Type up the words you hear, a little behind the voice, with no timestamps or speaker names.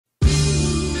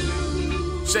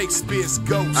Shakespeare's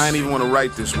ghost. I ain't even want to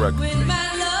write this record.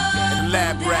 And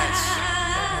Lab Ratz.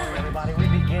 Everybody, we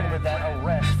begin with that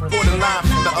arrest for the line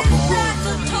from the upper room.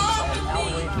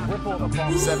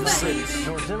 7 cities.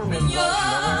 George Zimmerman was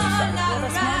nowhere in sight.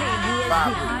 This morning, he is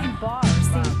behind bars,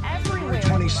 seen everywhere.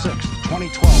 26th,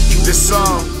 2012. This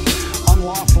song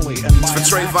unlawfully and by for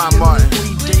Trayvon Martin.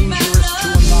 Dangerous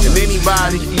to another. And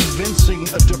anybody evincing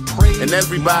a depraved and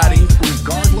everybody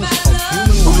regardless of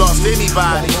human who life, lost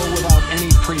anybody without any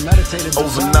premeditated over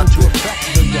design nothing to affect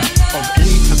the death of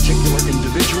any particular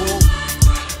individual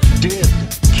did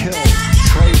kill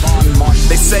Trayvon Martin.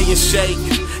 They saying shake,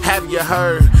 have you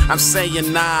heard? I'm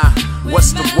saying nah,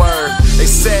 what's the word? They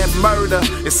said murder,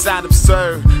 it sound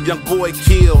absurd. Young boy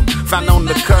killed, found on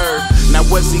the curb. Now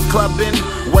was he clubbing?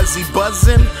 Was he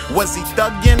buzzing? Was he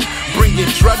thugging? Bringing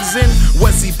drugs in?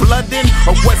 Was he blooding?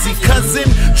 Or was he cousin?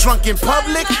 Drunk in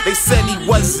public? They said he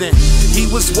wasn't.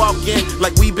 He was walking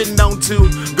like we've been known to,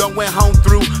 going home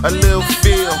through a little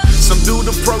field. Some dude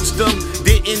approached him,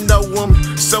 didn't know him,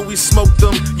 so we smoked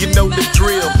him, you know the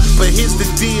drill. But here's the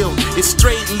deal, it's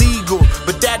straight legal,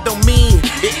 but that don't mean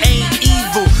it ain't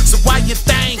evil. So why you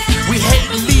think we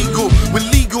hate legal when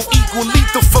legal equal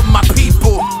lethal for my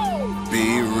people?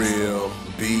 Be real,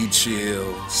 be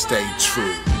chill, stay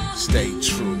true, stay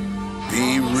true.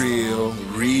 Be real,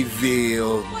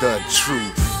 reveal the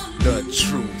truth, the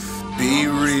truth. Be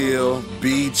real,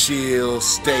 be chill,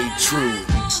 stay true,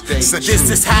 stay true. So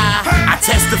this is how I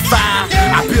testify.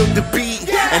 I build the beat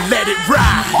and let it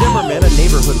ride. Zimmerman, a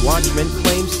neighborhood watchman,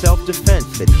 claims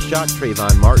self-defense that he shot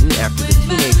Trayvon Martin after the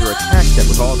teenager attacked him.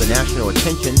 With all the national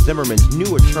attention, Zimmerman's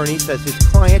new attorney says his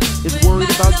client is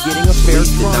worried about getting a fair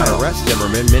trial. Did not arrest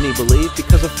Zimmerman, many believe,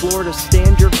 because of Florida's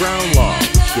stand your ground law,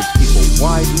 which gives people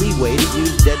wide leeway to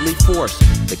use deadly force.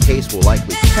 The case will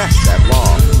likely test that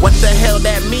law. What the hell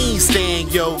that means,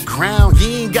 stand your ground? You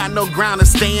ain't got no ground to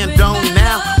stand on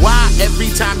now. Why every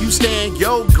time you stand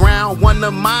your ground, one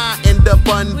of mine end up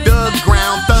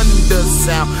underground? Thunder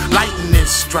sound, lightning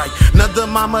strike, another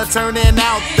mama turning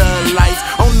out the lights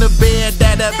on the bed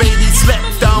that a baby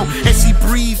slept on, and she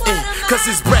breathed in cause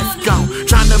his breath gone.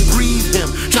 Trying to breathe him,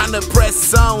 trying to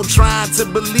press on, trying to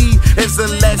believe it's a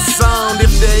lesson.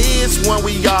 If there is one,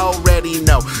 we already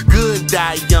know. Good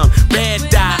die young, bad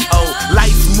die old.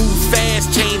 Life move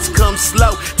fast, change come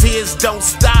slow. Tears don't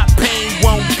stop, pain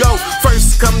won't go.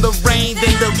 First come the rain,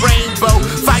 then the rainbow.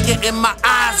 Fire in my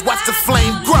eyes, watch the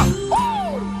flame grow.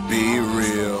 Be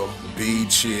real, be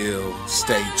chill,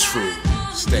 stay true,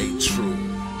 stay true.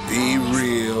 Be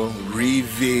real,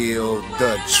 reveal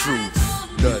the truth,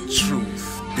 the truth.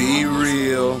 Be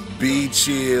real, be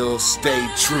chill, stay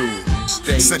true,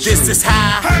 stay true. So this is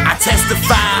how I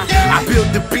testify. I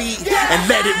build the beat and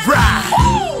let it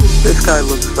ride. This guy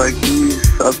looks like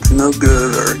he's up to no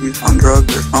good, or he's on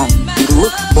drugs or something. He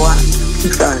looks black.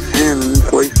 He's got his hand in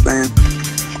his waistband.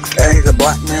 Yeah, he's a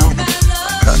black male.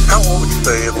 How old would you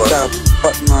say he was? He's got a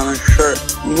button on his shirt.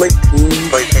 Late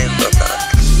teens. Late teens, okay.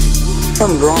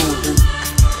 Something's wrong with him.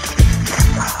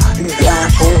 These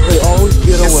assholes, they always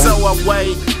get away. And so I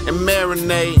wait and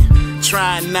marinate,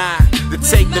 try not to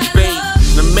take the bait.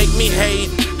 To make me hate,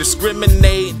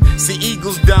 discriminate. See,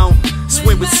 eagles don't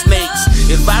swim with snakes.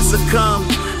 If I succumb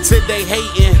to they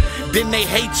hating, then they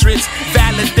hatreds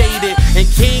validated. And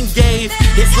King gave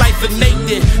his life for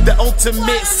Nathan. The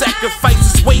ultimate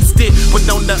sacrifice is wasted. But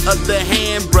on the other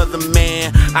hand, brother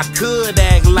man, I could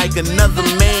act like another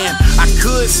man. I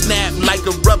could snap like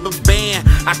a rubber band.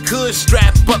 I could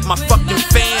strap up my fucking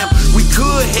fam. We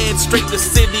could head straight to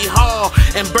City Hall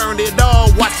and burn it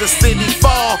all, watch the city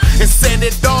fall, and set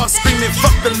it off screaming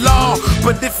fuck the law.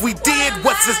 But if we did,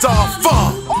 what's this all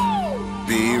for?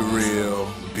 Be real,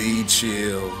 be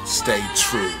chill, stay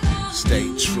true, stay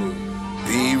true.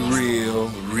 Be real,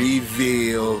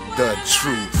 reveal the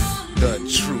truth, the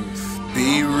truth.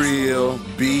 Be real,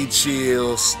 be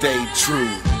chill, stay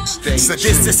true, stay true. So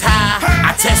this is how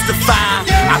I testify.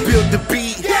 I build the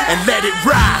beat and let it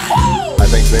ride. I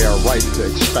think they are right to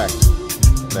expect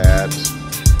that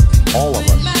all of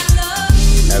us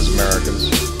as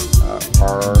Americans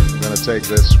are going to take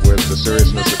this with the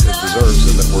seriousness it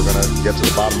deserves, and that we're going to get to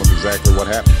the bottom of exactly what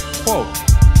happened. Quote,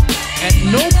 at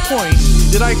no point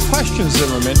did I question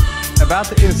Zimmerman about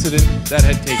the incident that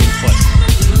had taken place.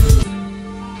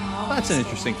 Well, that's an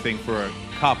interesting thing for a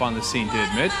cop on the scene to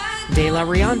admit. De La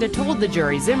Rionda told the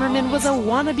jury Zimmerman was a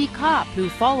wannabe cop who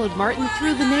followed Martin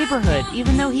through the neighborhood,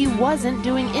 even though he wasn't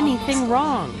doing anything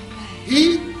wrong.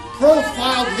 He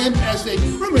profiled him as a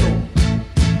criminal,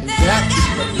 and that is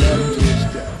what led to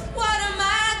his death.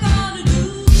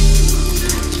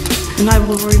 And I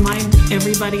will remind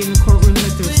everybody in the courtroom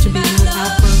that there's to be no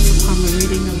outbursts upon the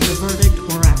reading of the verdict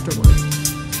or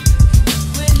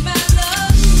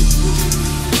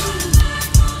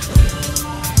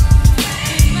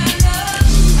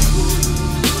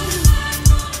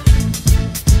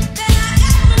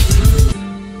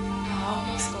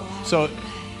So,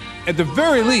 at the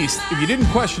very least, if you didn't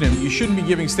question him, you shouldn't be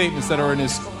giving statements that are in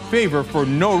his favor for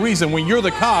no reason when you're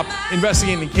the cop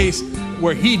investigating the case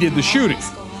where he did the shooting.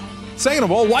 Second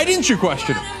of all, why didn't you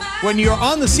question him? When you're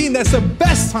on the scene, that's the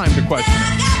best time to question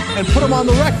him and put him on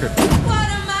the record.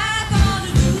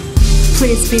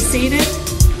 Please be seated.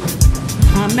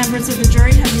 Members of the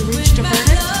jury, have you reached a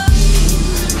verdict?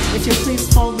 If you'll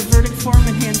please fold the verdict form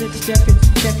and hand it to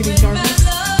Deputy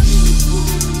Jarvis.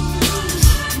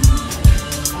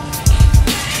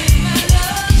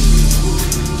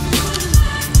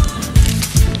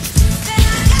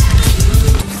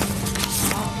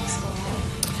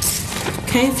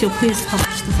 Okay, if you'll please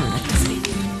publish the verdict.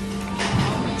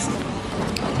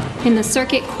 In the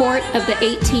Circuit Court of the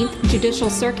 18th Judicial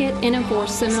Circuit in and for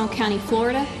Seminole County,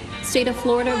 Florida, State of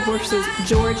Florida versus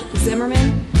George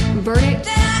Zimmerman. Verdict,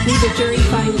 we the jury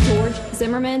find George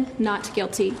Zimmerman not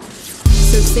guilty.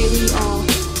 So say we all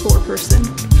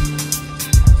foreperson.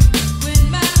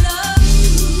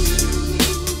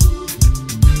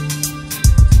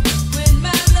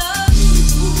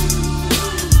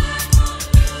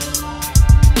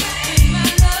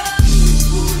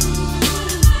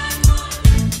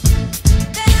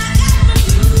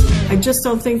 I just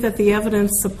don't think that the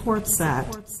evidence supports that.